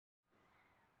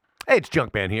Hey, it's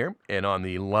Junkman here, and on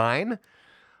the line,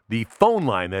 the phone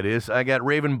line that is, I got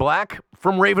Raven Black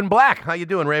from Raven Black. How you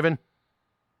doing, Raven?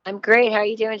 I'm great. How are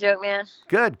you doing, Joke Man?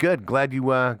 Good, good. Glad we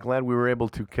were able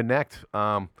to connect.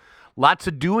 Lots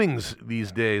of doings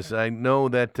these days. I know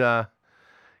that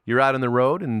you're out on the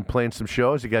road and playing some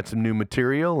shows. You got some new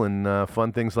material and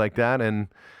fun things like that. And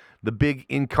the big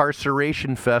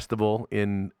Incarceration Festival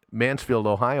in Mansfield,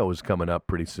 Ohio, is coming up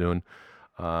pretty soon.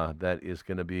 That is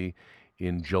going to be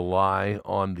in July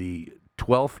on the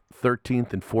 12th,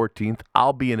 13th, and 14th.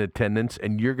 I'll be in attendance,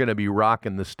 and you're going to be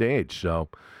rocking the stage. So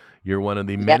you're one of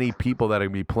the Yeah, many people that are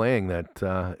going to be playing that.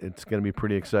 It's going to be a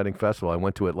pretty exciting festival. I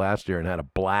went to it last year and had a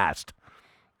blast.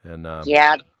 And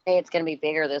yeah. Hey, it's going to be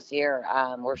bigger this year.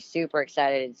 We're super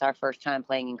excited. It's our first time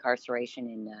playing Incarceration,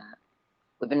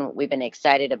 and we've been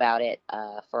excited about it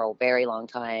for a very long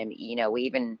time.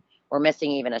 We're missing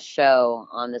even a show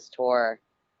on this tour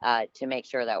to make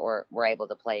sure that we're able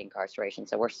to play Incarceration.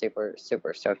 So we're super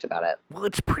stoked about it. well,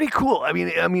 it's pretty cool. I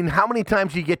mean, how many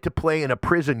times do you get to play in a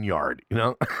prison yard?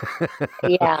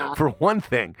 Yeah, For one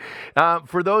thing,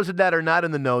 for those that are not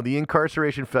in the know, the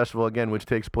Incarceration Festival again, which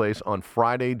takes place on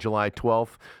Friday, July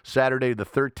 12th, Saturday the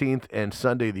 13th, and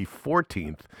Sunday the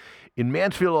 14th. In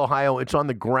Mansfield, Ohio, it's on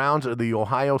the grounds of the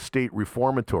Ohio State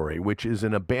Reformatory, which is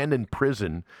an abandoned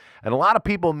prison. And a lot of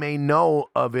people may know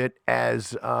of it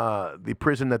as the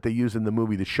prison that they use in the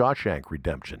movie The Shawshank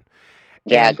Redemption.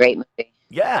 yeah, And great movie.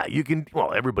 yeah, you can.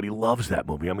 Well, everybody loves that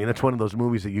movie. I mean, it's one of those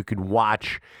movies that you can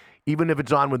watch, even if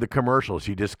it's on with the commercials.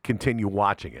 You just continue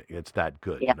watching it. It's that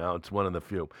good. Yeah, It's one of the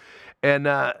few, and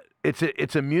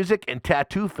it's a music and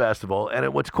tattoo festival.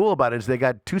 And what's cool about it is they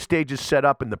got two stages set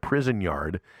up in the prison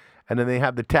yard, and then they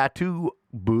have the tattoo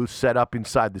booth set up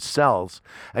inside the cells,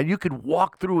 and you could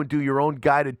walk through and do your own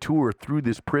guided tour through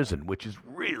this prison, which is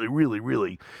really, really,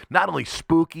 really not only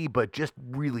spooky but just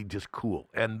really just cool.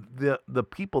 And the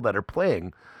people that are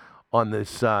playing on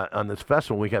this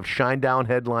festival, we have Shinedown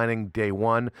headlining day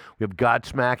one. We have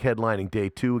Godsmack headlining day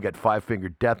two. We got Five Finger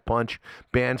Death Punch,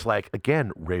 bands like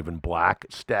again Raven Black,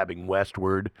 Stabbing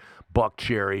Westward, Buck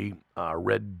Cherry,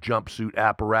 Red Jumpsuit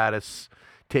Apparatus,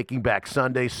 Taking Back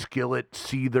Sunday, Skillet,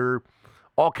 Seether,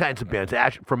 all kinds of bands.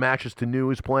 From Ashes to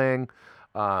New is playing.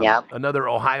 yeah, Another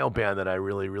Ohio band that I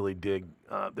really, really dig.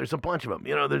 There's a bunch of them.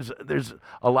 There's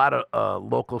a lot of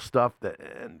local stuff that,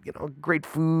 and great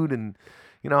food and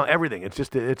everything.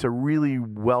 It's a really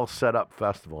well set up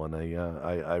festival, and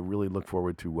I really look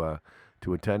forward to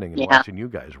attending and yeah. watching you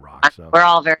guys rock. So We're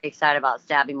all very excited about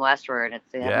Stabbing Westward. It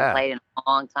hasn't yeah, played in a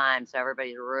long time, so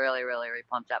everybody's really, really, really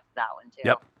pumped up for that one too.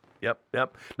 yep,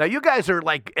 yep. Now you guys are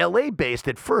like L.A. based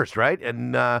at first, right?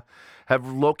 And have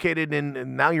located in.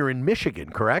 And now you're in Michigan,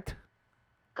 correct?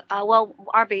 Well,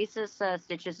 our bassist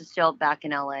Stitches is still back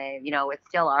in LA. It's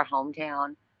still our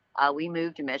hometown. We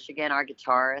moved to Michigan. Our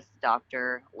guitarist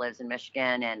Doctor lives in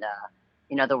Michigan, and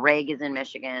the rig is in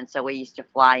Michigan. So we used to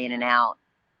fly in and out.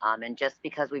 And just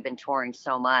because we've been touring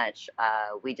so much,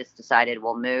 we just decided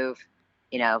we'll move.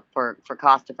 For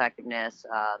cost effectiveness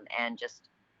and just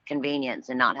convenience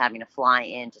and not having to fly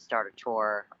in to start a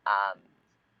tour.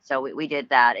 So we did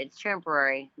that. It's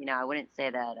temporary. I wouldn't say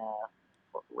that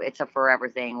it's a forever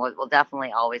thing. We'll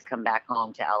definitely always come back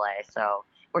home to LA. So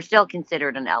we're still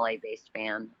considered an LA based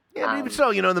band. Yeah, but even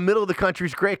so, the middle of the country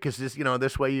is great because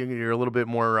this way you're a little bit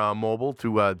more mobile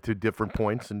to different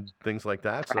points and things like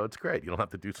that. So it's great. You don't have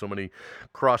to do so many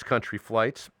cross country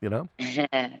flights. Which,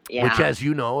 Yeah, as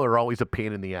you know, are always a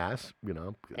pain in the ass.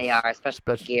 they are, especially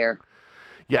Especially gear.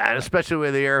 yeah, and especially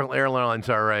where the airlines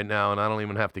are right now. And I don't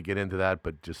even have to get into that,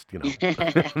 but just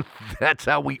that's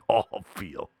how we all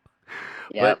feel.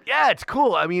 But Yep. yeah, it's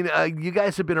cool. I mean, you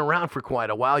guys have been around for quite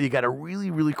a while. You got a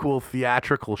really, really cool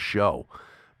theatrical show.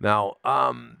 Now,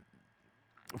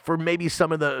 for maybe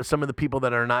some of the people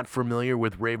that are not familiar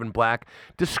with Raven Black,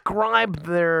 describe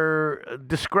your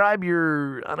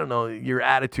I don't know your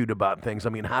attitude about things. I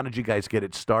mean, how did you guys get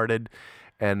it started?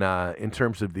 And in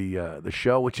terms of the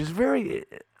show, which is very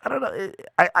I don't know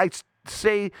I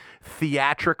say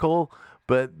theatrical,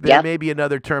 but there Yep. may be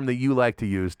another term that you like to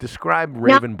use. Describe No.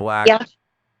 Raven Black. Yeah.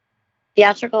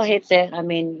 Theatrical hits it. I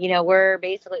mean, we're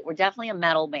definitely a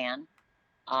metal band.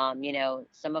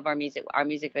 Some of our music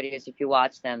videos, if you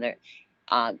watch them, they're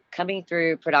coming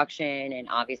through production and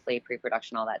obviously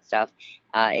pre-production, all that stuff.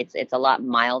 It's a lot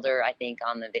milder, I think,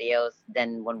 on the videos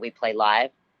than when we play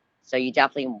live. So you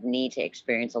definitely need to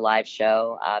experience a live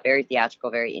show. Very theatrical,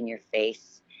 very in your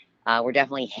face. We're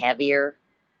definitely heavier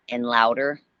and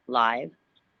louder live.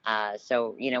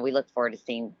 So we look forward to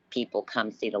seeing people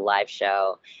come see the live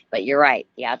show. But you're right,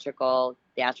 theatrical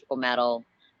metal.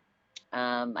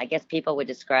 I guess people would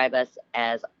describe us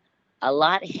as a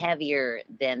lot heavier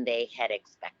than they had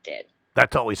expected.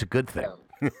 That's always a good thing.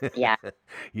 So, yeah.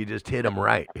 You just hit them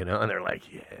right, and they're like,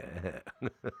 yeah.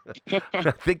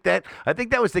 I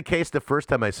think that was the case the first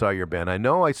time I saw your band. I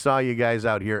know I saw you guys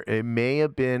out here. It may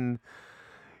have been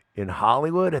in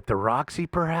Hollywood at the Roxy,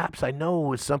 perhaps. I know it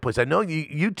was someplace. I know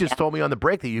you just told me on the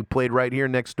break that you played right here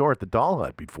next door at the Doll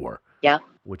Hut before. Yeah.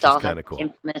 Which Doll is kind of Hut,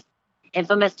 cool.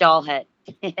 infamous Doll Hut.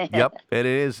 Yep, it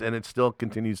is, and it still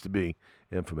continues to be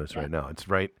infamous right now. It's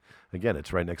right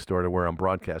next door to where I'm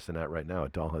broadcasting at right now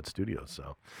at Doll Hut Studios,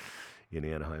 so in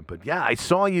Anaheim. But yeah, I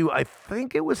saw you. I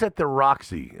think it was at the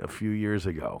Roxy a few years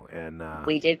ago, and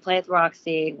we did play at the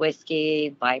Roxy,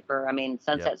 Whiskey, Viper. I mean,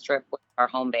 Sunset Strip was our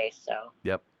home base. So.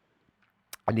 Yep.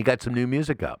 And you got some new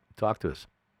music up. Talk to us.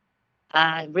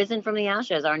 Risen from the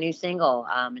Ashes, our new single.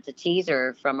 It's a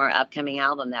teaser from our upcoming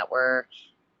album that we're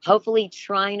hopefully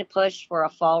trying to push for a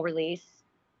fall release,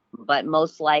 but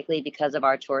most likely because of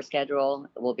our tour schedule,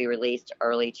 it will be released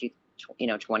early to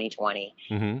 2020.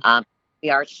 Mm-hmm. We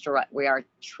are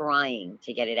trying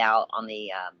to get it out on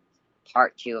the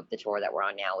part 2 of the tour that we're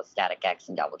on now with Static X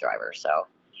and Double Driver. So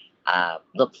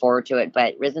look forward to it.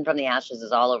 But Risen from the Ashes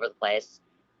is all over the place.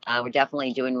 We're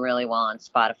definitely doing really well on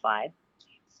Spotify.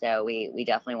 So we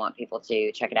definitely want people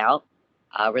to check it out.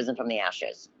 Risen from the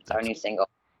Ashes. It's our new single.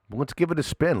 Let's give it a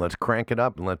spin. Let's crank it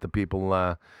up and let the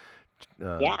people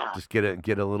just get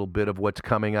a little bit of what's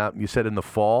coming out. You said in the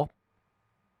fall?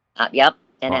 Yep.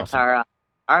 And awesome. It's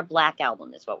our Black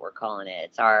album is what we're calling it.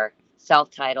 It's our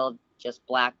self-titled, just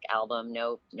Black album.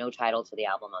 No title to the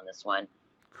album on this one.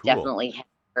 Cool. Definitely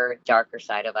her darker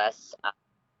side of us.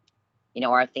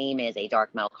 Our theme is a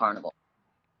dark metal carnival.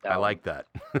 So. I like that.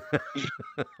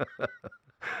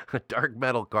 Dark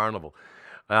metal carnival.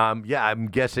 Yeah, I'm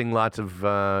guessing lots of,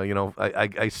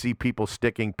 I see people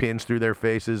sticking pins through their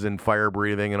faces and fire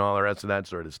breathing and all the rest of that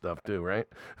sort of stuff too, right?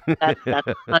 That's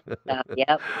fun stuff,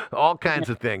 yep. All kinds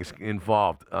of things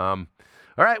involved. All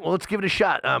right, well, let's give it a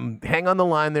shot. Hang on the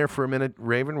line there for a minute,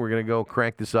 Raven. We're going to go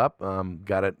crank this up.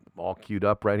 Got it all queued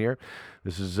up right here.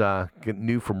 This is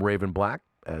new from Raven Black,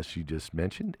 as she just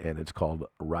mentioned, and it's called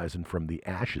Rising from the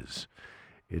Ashes.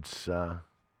 It's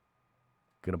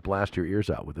going to blast your ears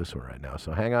out with this one right now.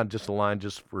 So hang on just a line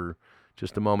just for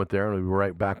just a moment there, and we'll be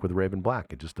right back with Raven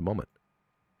Black in just a moment.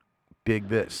 Dig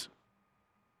this.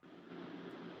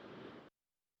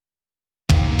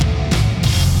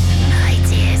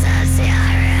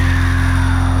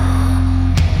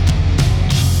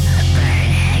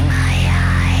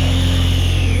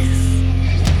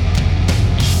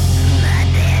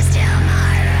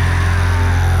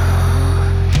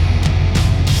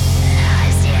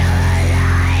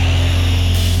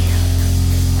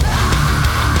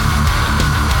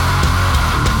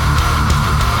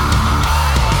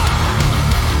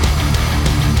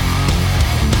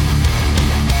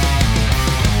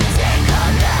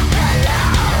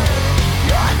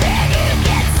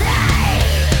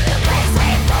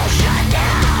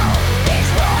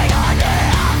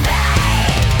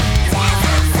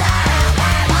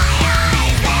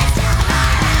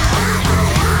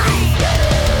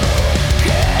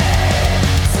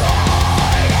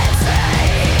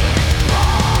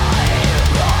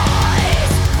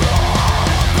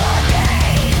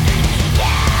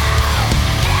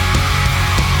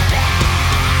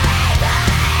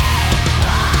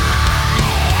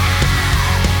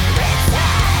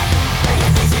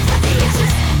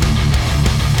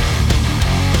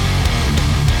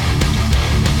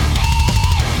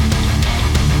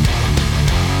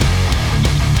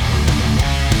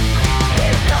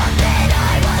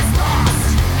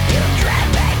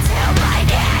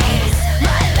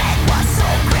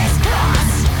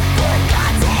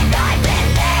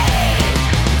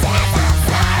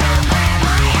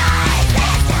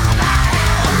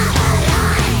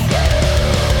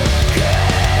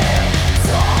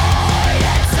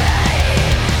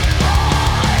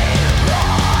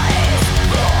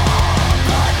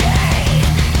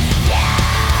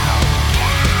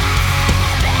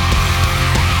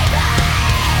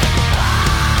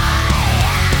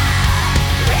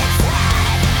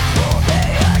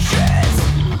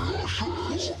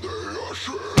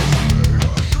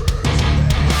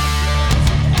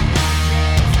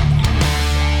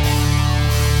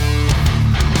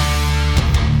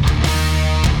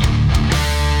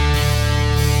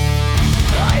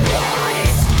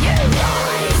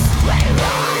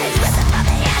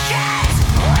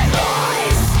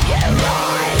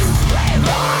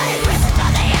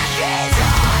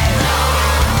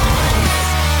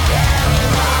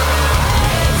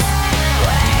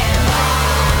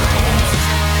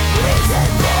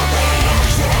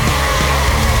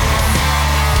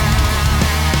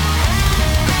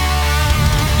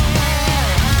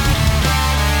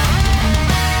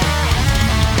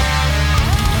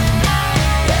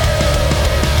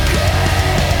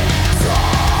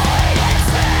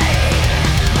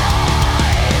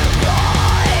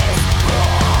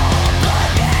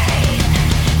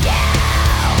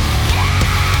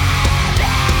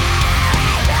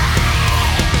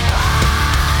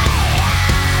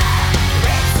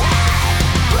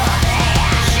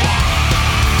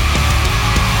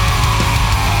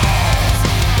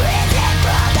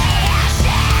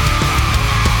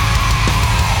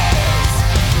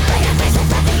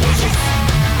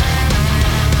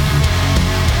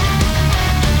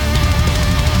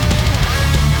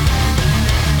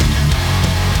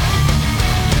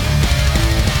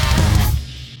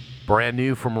 Brand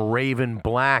new from Raven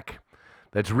Black.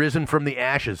 That's risen from the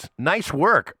ashes. Nice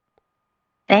work.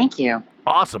 Thank you.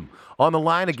 Awesome. On the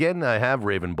line again, I have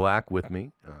Raven Black with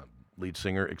me, lead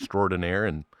singer extraordinaire,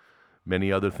 and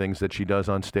many other things that she does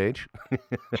on stage.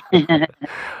 Yeah,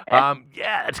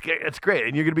 it's great.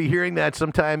 And you're going to be hearing that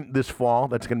sometime this fall.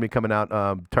 That's going to be coming out,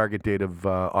 target date of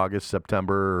August,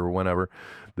 September, or whenever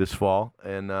this fall.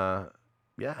 And yeah,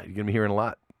 you're going to be hearing a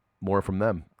lot more from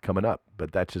them coming up.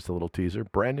 But that's just a little teaser.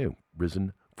 Brand new,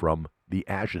 risen from the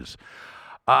ashes.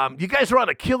 You guys are on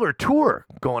a killer tour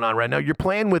going on right now. You're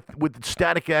playing with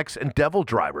Static X and Devil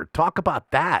Driver. Talk about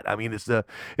that. I mean, it's the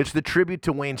tribute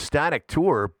to Wayne Static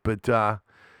tour, but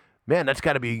man, that's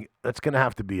going to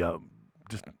have to be a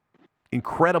just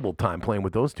incredible time playing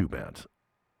with those two bands.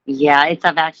 Yeah, it's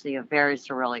actually a very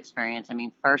surreal experience. I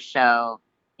mean, first show,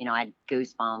 I had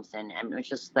goosebumps, and it was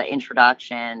just the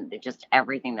introduction, just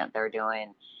everything that they're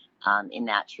doing. In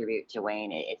that tribute to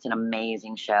Wayne. It's an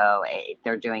amazing show.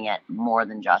 They're doing it more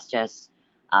than justice,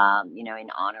 in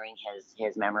honoring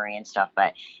his memory and stuff.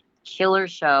 But killer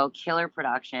show, killer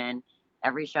production.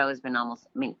 Every show has been almost.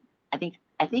 I mean, I think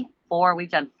we've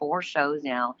done 4 shows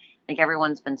now. I think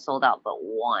everyone's been sold out but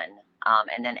one,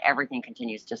 and then everything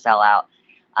continues to sell out.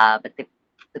 But the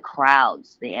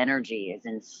crowds, the energy is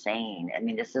insane. I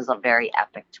mean, this is a very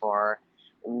epic tour.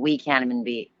 We can't even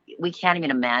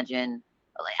imagine.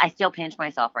 I still pinch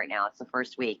myself right now. It's the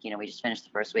first week. We just finished the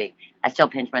first week. I still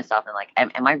pinch myself and like,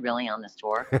 am I really on this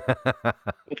tour?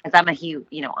 Because I'm a huge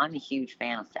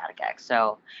fan of Static X.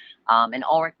 So, and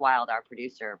Ulrich Wild, our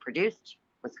producer, produced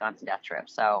Wisconsin Death Trip.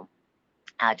 So,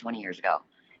 20 years ago.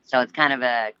 So it's kind of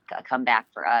a comeback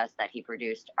for us that he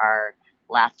produced our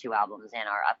last 2 albums and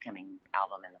our upcoming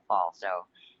album in the fall. So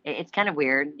it's kind of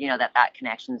weird, that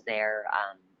connection's there.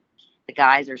 The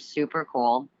guys are super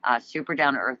cool, super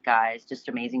down to earth guys, just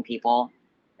amazing people.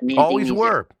 Always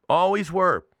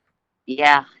were.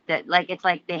 Yeah, it's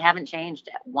like they haven't changed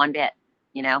one bit.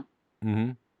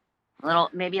 Mm-hmm.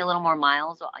 Maybe a little more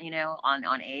miles,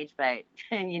 on age, but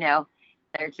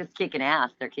they're just kicking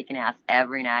ass. They're kicking ass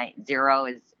every night. Zero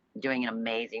is doing an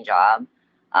amazing job,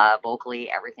 vocally,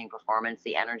 everything, performance.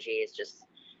 The energy is just,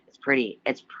 it's pretty.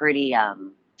 I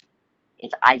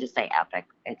just say epic.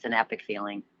 It's an epic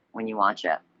feeling when you watch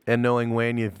it. And knowing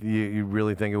Wayne, you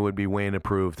really think it would be Wayne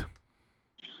approved?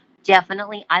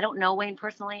 Definitely. I don't know Wayne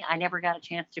personally. I never got a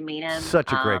chance to meet him.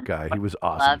 Such a great guy. He was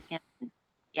awesome. Love him.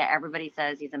 Yeah, everybody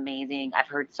says he's amazing. I've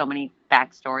heard so many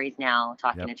backstories now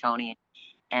talking to Tony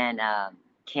and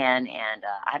Ken, and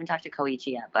I haven't talked to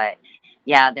Koichi yet, but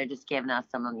yeah, they're just giving us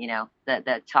some of,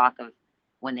 the talk of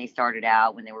when they started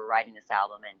out, when they were writing this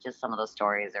album, and just some of those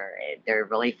stories they're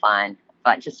really fun.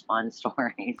 But just fun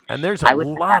stories. And there's a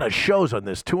lot of shows on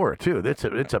this tour too.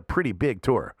 It's a pretty big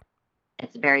tour.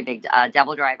 It's very big.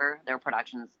 Devil Driver, their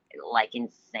production's like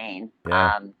insane.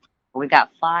 Yeah. We've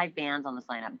got 5 bands on this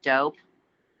lineup. Dope.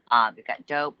 We've got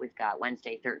Dope. We've got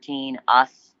Wednesday 13,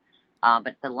 us.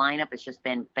 But the lineup has just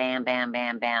been bam, bam,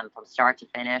 bam, bam from start to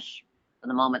finish. From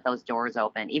the moment those doors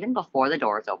open, even before the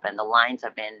doors open, the lines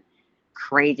have been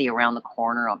crazy around the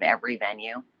corner of every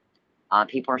venue.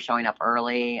 People are showing up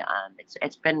early.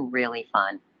 It's been really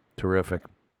fun. Terrific.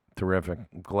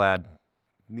 I'm glad.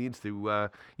 Needs to,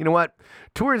 you know what?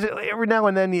 Tours, every now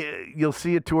and then you'll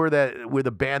see a tour that with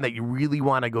a band that you really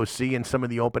want to go see, and some of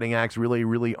the opening acts really,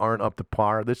 really aren't up to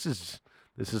par. This is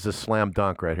a slam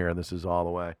dunk right here. This is all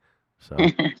the way. So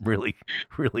really,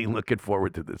 really looking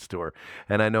forward to this tour.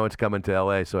 And I know it's coming to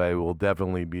LA, so I will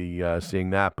definitely be seeing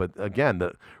that. But again,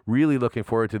 really looking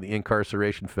forward to the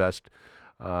Incarceration Fest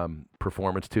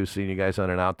performance too, seeing you guys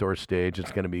on an outdoor stage.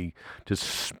 It's going to be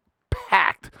just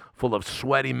packed full of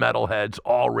sweaty metalheads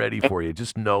all ready for you.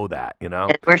 Just know that,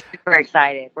 We're super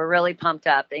excited. We're really pumped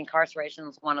up. The Incarceration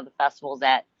is one of the festivals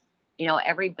that,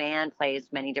 every band plays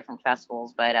many different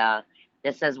festivals, but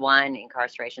this is one,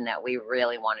 Incarceration, that we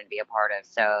really wanted to be a part of.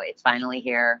 So it's finally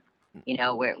here.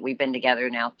 We've been together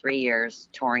now 3 years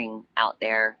touring out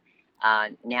there,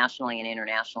 nationally and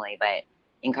internationally, but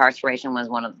Incarceration was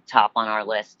one of the top on our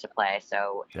list to play.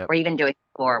 So We're even doing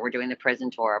a tour. We're doing the prison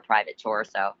tour, a private tour.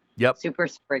 So super,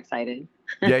 super excited.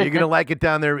 Yeah, you're gonna like it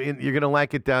down there. You're gonna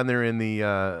like it down there in the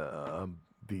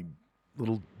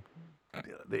little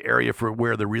the area for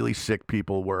where the really sick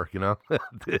people were. Yeah,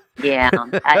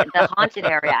 the haunted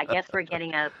area. I guess we're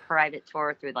getting a private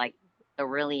tour through like the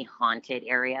really haunted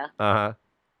area.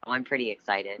 I'm pretty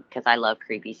excited because I love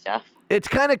creepy stuff. It's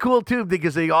kind of cool too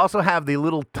because they also have the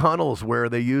little tunnels where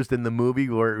they used in the movie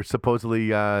where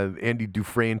supposedly Andy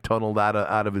Dufresne tunneled out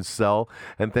of his cell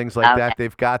and things like Okay. that.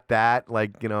 They've got that,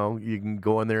 like you can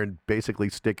go in there and basically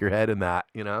stick your head in that.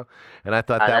 And I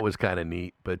thought that That, was kind of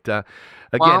neat. But again,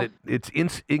 well, it's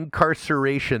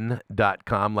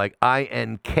incarceration.com, like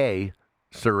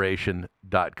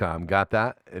incarceration.com. Got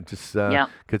that? It just yeah.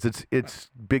 because it's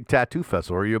big tattoo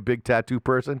festival. Are you a big tattoo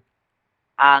person?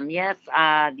 Yes,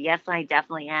 yes, I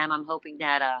definitely am. I'm hoping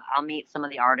that I'll meet some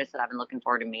of the artists that I've been looking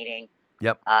forward to meeting.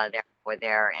 Yep. There, we're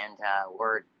there, and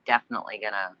we're definitely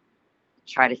gonna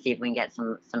try to see if we can get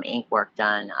some ink work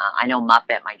done. I know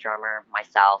Muppet, my drummer,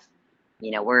 myself.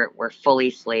 We're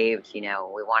fully sleeved. We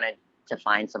wanted to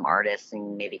find some artists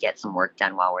and maybe get some work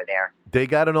done while we're there. They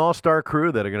got an all-star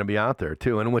crew that are going to be out there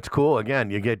too. And what's cool, again,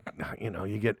 you get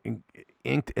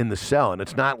inked in the cell, and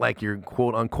it's not like your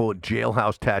quote unquote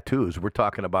jailhouse tattoos. We're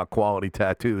talking about quality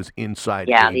tattoos inside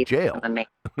Yeah, a these are jail. some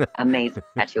amazing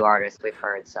tattoo artists we've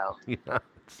heard. So Yeah.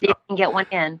 see if So, we can get one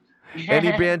in.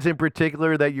 any bands in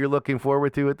particular that you're looking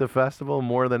forward to at the festival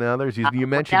more than others? You We're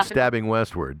mentioned definitely Stabbing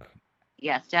Westward.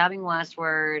 Yeah, Stabbing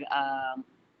Westward.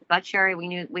 Buck Cherry,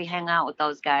 we hang out with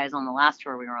those guys on the last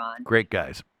tour we were on. Great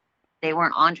guys. They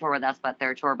weren't on tour with us, but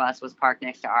their tour bus was parked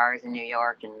next to ours in New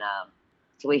York, and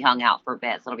so we hung out for a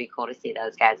bit. So it'll be cool to see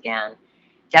those guys again.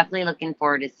 Definitely looking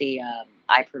forward to see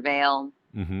I Prevail,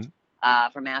 Mm-hmm.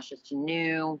 From Ashes to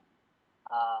New.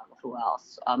 Who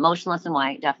else? Motionless in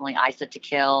White, definitely. Isa to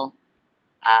Kill,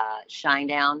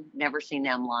 Shinedown. Never seen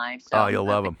them live, so Oh, you'll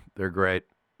love them. They're great.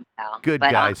 Good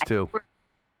but guys too.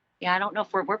 yeah, I don't know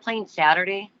if we're playing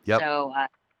Saturday, Yep. so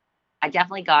I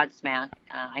definitely Godsmack.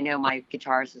 I know my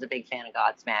guitarist is a big fan of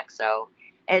Godsmack, so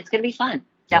it's gonna be fun.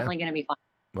 Yeah. Definitely gonna be fun.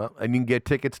 Well, and you can get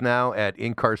tickets now at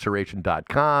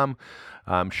incarceration.com.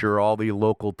 I'm sure all the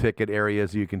local ticket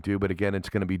areas you can do, but again, it's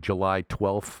going to be July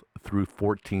 12th through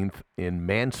 14th in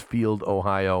Mansfield,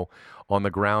 Ohio, on the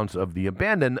grounds of the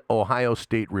abandoned Ohio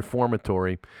State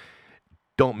Reformatory.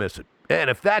 Don't miss it. And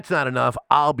if that's not enough,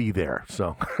 I'll be there.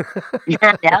 So,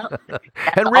 Yeah, that's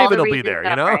and all Raven the will be reason to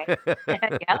there, go, right?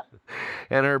 Yeah.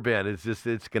 and her band.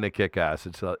 It's gonna kick ass.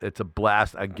 It's a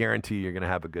blast. I guarantee you're gonna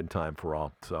have a good time for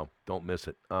all. So don't miss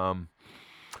it.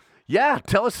 Yeah,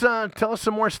 tell us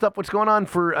some more stuff. What's going on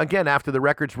for again after the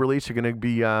record's release? You're gonna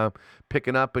be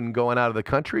picking up and going out of the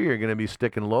country. You're gonna be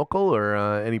sticking local, or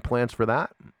any plans for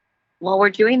that? Well,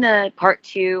 we're doing the part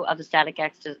two of the Static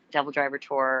X Devil Driver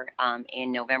tour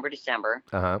in November, December.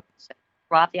 Uh huh. So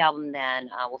drop the album then.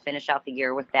 We'll finish out the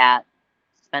year with that,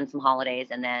 spend some holidays,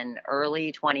 and then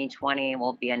early 2020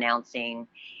 we'll be announcing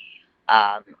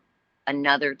um,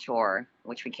 another tour,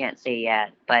 which we can't say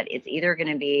yet, but it's either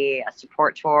going to be a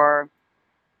support tour,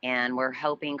 and we're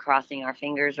hoping, crossing our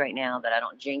fingers right now that I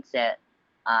don't jinx it.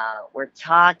 We're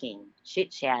talking,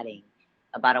 chit chatting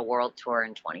about a world tour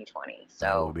in 2020. That would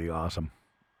So be awesome.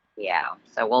 yeah,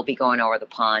 so we'll be going over the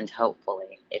pond,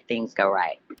 hopefully, if things go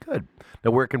right. Good.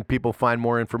 Now, where can people find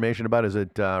more information about it? Is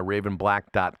it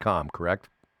ravenblack.com, correct?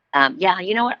 Yeah,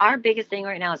 you know what? Our biggest thing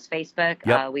right now is Facebook.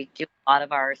 Yep. We do a lot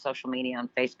of our social media on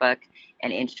Facebook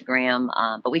and Instagram,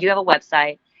 but we do have a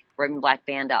website,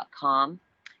 ravenblackband.com.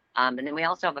 And then we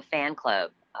also have a fan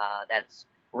club that's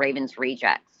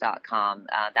ravensrejects.com.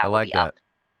 I That will like be that. up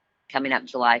coming up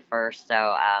July 1st.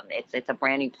 So it's a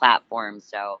brand new platform.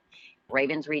 So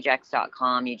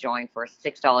ravensrejects.com, you join for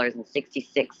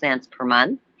 $6.66 per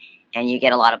month, and you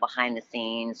get a lot of behind the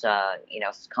scenes,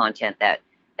 content that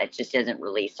just isn't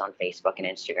released on Facebook and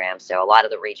Instagram. So a lot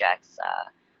of the rejects,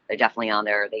 they're definitely on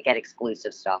there. They get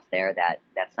exclusive stuff there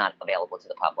that's not available to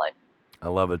the public. I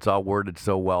love it. It's all worded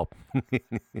so well.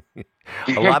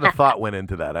 A lot of thought went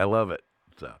into that. I love it.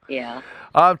 So, Yeah.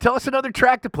 tell us another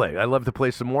track to play. I'd love to play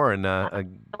some more. And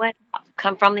What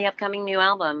come from the upcoming new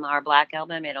album, our Black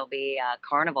album? It'll be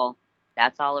Carnival.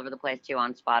 That's all over the place too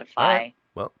on Spotify. all right.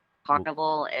 Well,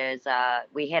 Carnival is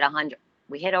we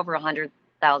hit over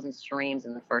 100,000 streams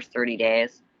in the first 30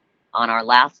 days on our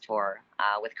last tour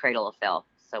with Cradle of Filth.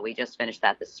 So we just finished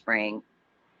that this spring,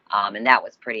 and that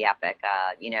was pretty epic.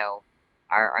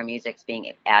 Our music's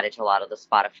being added to a lot of the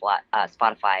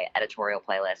Spotify editorial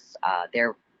playlists,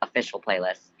 their official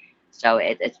playlists. So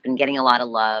it's been getting a lot of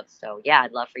love. So yeah,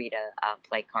 I'd love for you to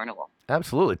play Carnival.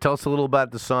 absolutely. Tell us a little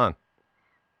about the song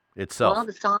itself. Well,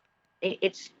 the song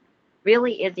it's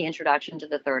really is the introduction to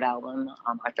the third album,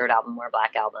 our third album, our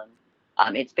Black album.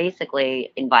 It's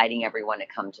basically inviting everyone to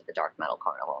come to the Dark Metal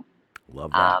Carnival.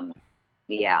 Love that.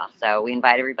 Yeah, so we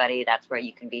invite everybody. That's where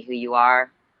you can be who you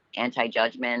are,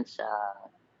 anti-judgment.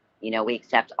 We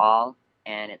accept all,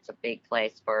 and it's a big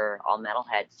place for all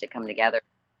metalheads to come together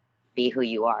be who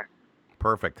you are.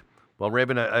 Perfect. Well,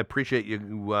 Raven, I appreciate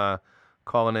you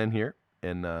calling in here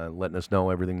and letting us know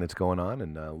everything that's going on,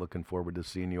 and looking forward to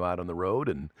seeing you out on the road.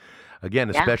 And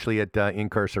again, Yeah. especially at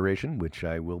Incarceration, which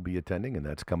I will be attending, and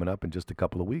that's coming up in just a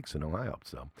couple of weeks in Ohio.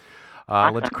 So let's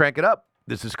Awesome. crank it up.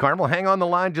 This is Carnival. Hang on the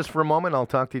line just for a moment. I'll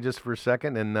talk to you just for a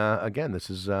second. And again, this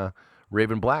is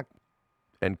Raven Black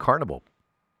and Carnival.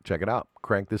 Check it out.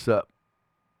 Crank this up.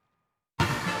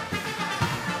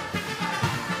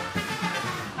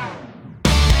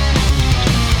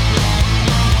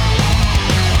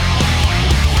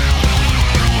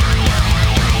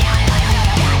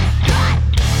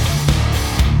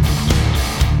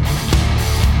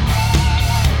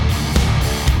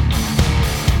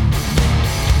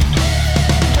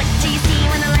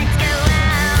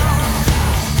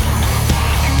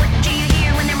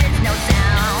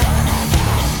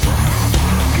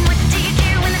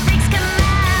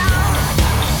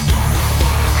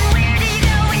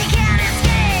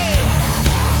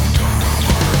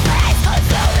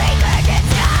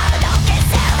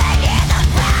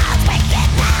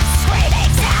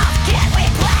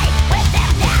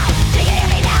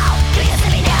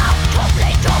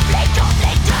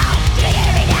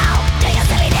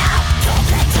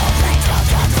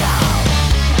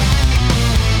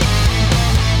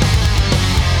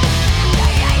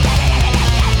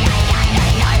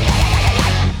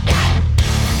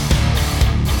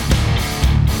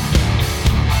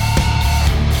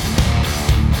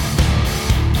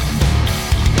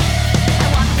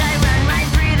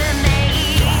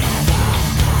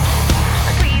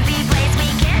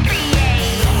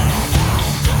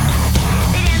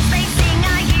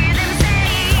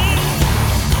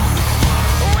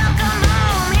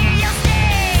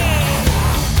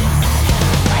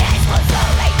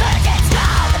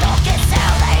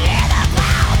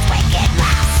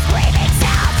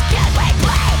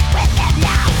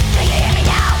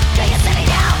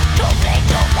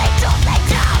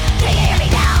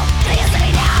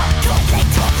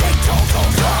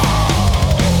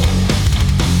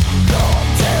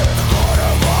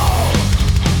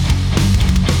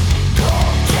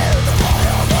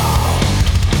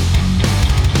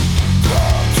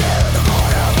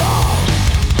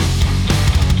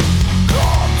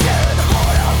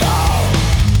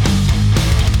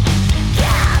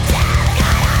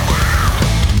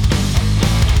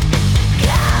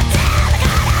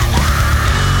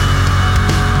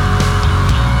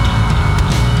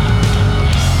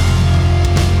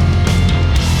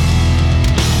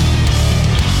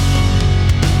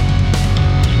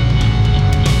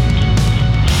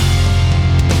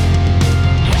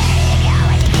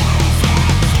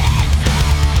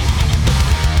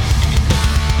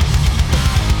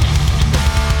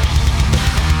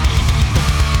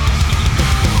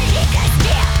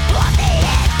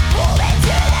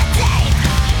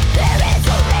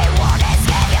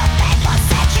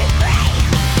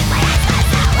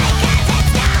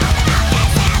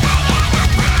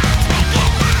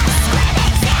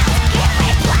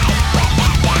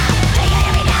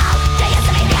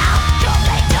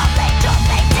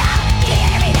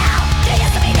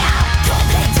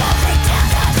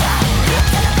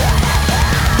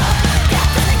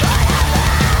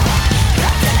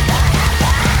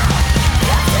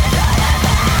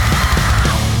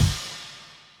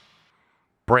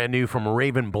 Brand new from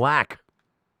Raven Black.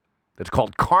 That's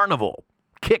called Carnival.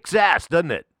 Kicks ass,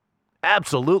 doesn't it?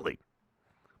 Absolutely.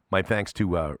 My thanks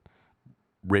to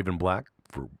Raven Black,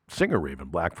 singer Raven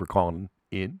Black, for calling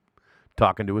in,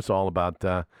 talking to us all about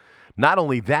not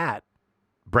only that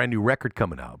brand new record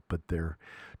coming out, but their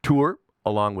tour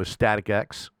along with Static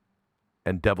X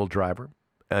and Devil Driver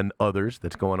and others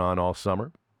that's going on all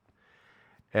summer.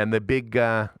 And the big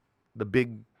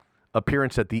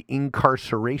appearance at the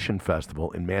Incarceration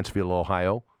Festival in Mansfield,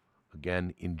 Ohio,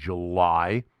 again in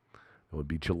July. It would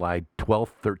be July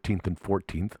 12th, 13th, and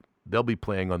 14th. They'll be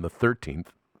playing on the 13th.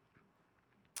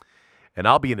 And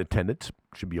I'll be in attendance.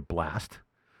 Should be a blast.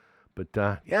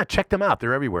 But, yeah, check them out.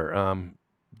 They're everywhere.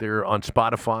 They're on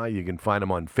Spotify. You can find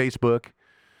them on Facebook.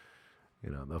 You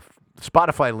know, the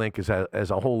Spotify link has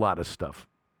a whole lot of stuff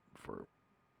for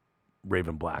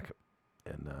Raven Black.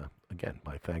 And, again,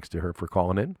 my thanks to her for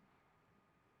calling in.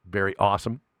 Very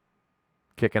awesome.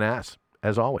 Kicking ass,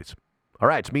 as always. All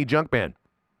right, it's me, Junkman.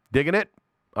 Digging it?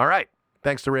 All right.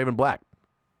 Thanks to Raven Black.